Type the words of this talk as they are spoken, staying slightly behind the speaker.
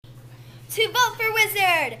To vote for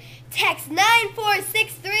Wizard, text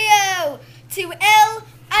 94630 to L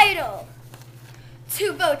Idol.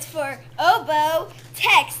 To vote for Oboe,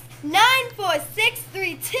 text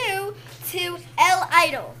 94632 to L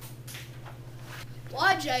Idol.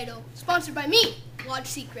 Lodge Idol, sponsored by me, Lodge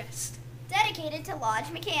Seacrest. Dedicated to Lodge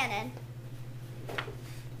McCamnon.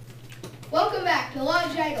 Welcome back to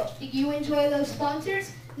Lodge Idol. Did you enjoy those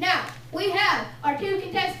sponsors? Now, we have our two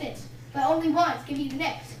contestants, but only one can be the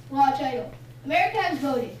next Lodge Idol. America has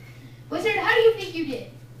voted. Wizard, how do you think you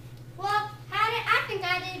did? Well, I think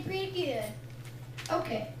I did pretty good.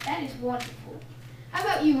 Okay, that is wonderful. How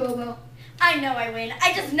about you, Oboe? I know I win.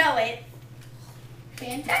 I just know it.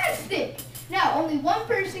 Fantastic! Now, only one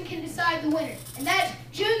person can decide the winner, and that's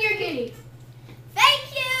Junior Kitty.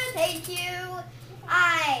 Thank you, thank you.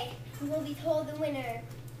 I will be told the winner.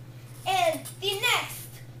 And the next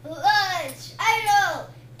Lodge Idol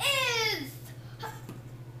is...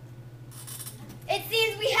 It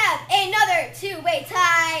seems we have another two-way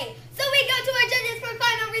tie. So we go to our judges for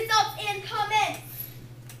final results and comments.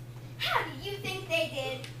 How do you think they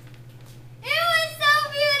did? It was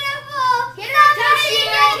so beautiful. Get a tissue.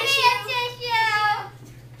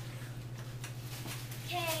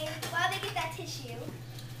 Okay, while they get that tissue,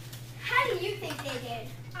 how do you think they did?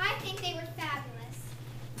 I think they were fabulous.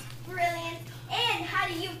 Brilliant. And how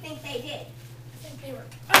do you think they did? I think they were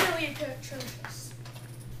utterly atrocious.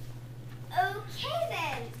 Okay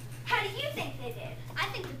then. How do you think they did? I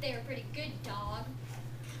think that they were pretty good, dog.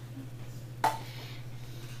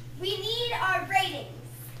 We need our ratings.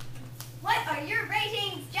 What are your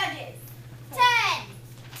ratings, judges? 10.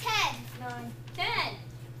 9. 10.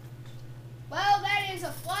 Well, that is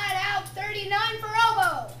a flat-out 39 for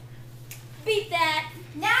Oboe. Beat that.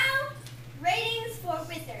 Now, ratings for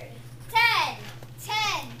Wizard. 10.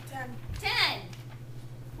 10.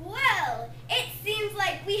 Well, it seems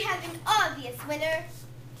like we have an obvious winner.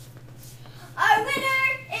 Our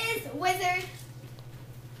winner is Wizard.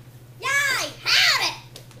 Yay! Had it!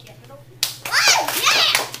 Capital. Oh,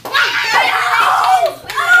 yeah! Congratulations,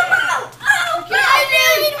 Wizard! I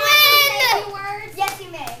knew you'd win! Yes, you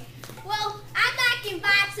may. Well, I'd like to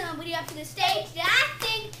invite somebody up to the stage that I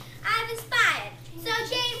think I've inspired. So,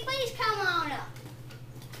 Jane, please come on up.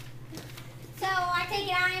 So, I take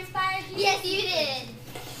it I inspired you? Yes, you did.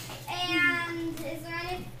 And is there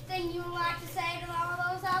anything you would like to say to all of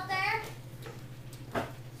those out there?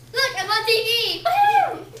 Look, I'm on TV.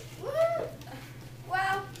 Woo!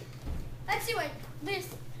 Well, let's see what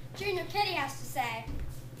this Junior Kitty has to say.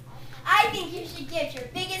 I think you should give your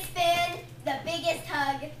biggest fan the biggest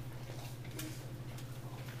hug.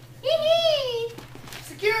 Hee-hee!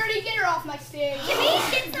 Security, get her off my stage. Can we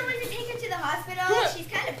get someone to take her to the hospital? She's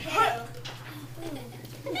kind of pale.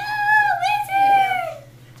 No, Wizard!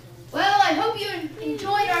 Well, I hope you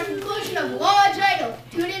enjoyed our conclusion of Lodge Idol.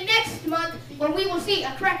 Tune in next month when we will see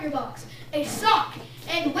a cracker box, a sock,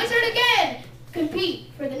 and Wizard again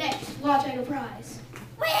compete for the next Lodge Idol prize.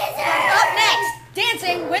 Wizard! Up next,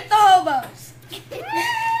 dancing with the hobos.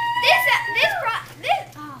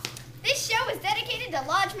 This show is dedicated to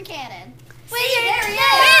Lodge McCamnon. Wizard, there he is.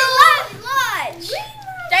 We love Lodge!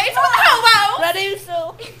 Dancing with the hobos. Ready,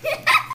 so.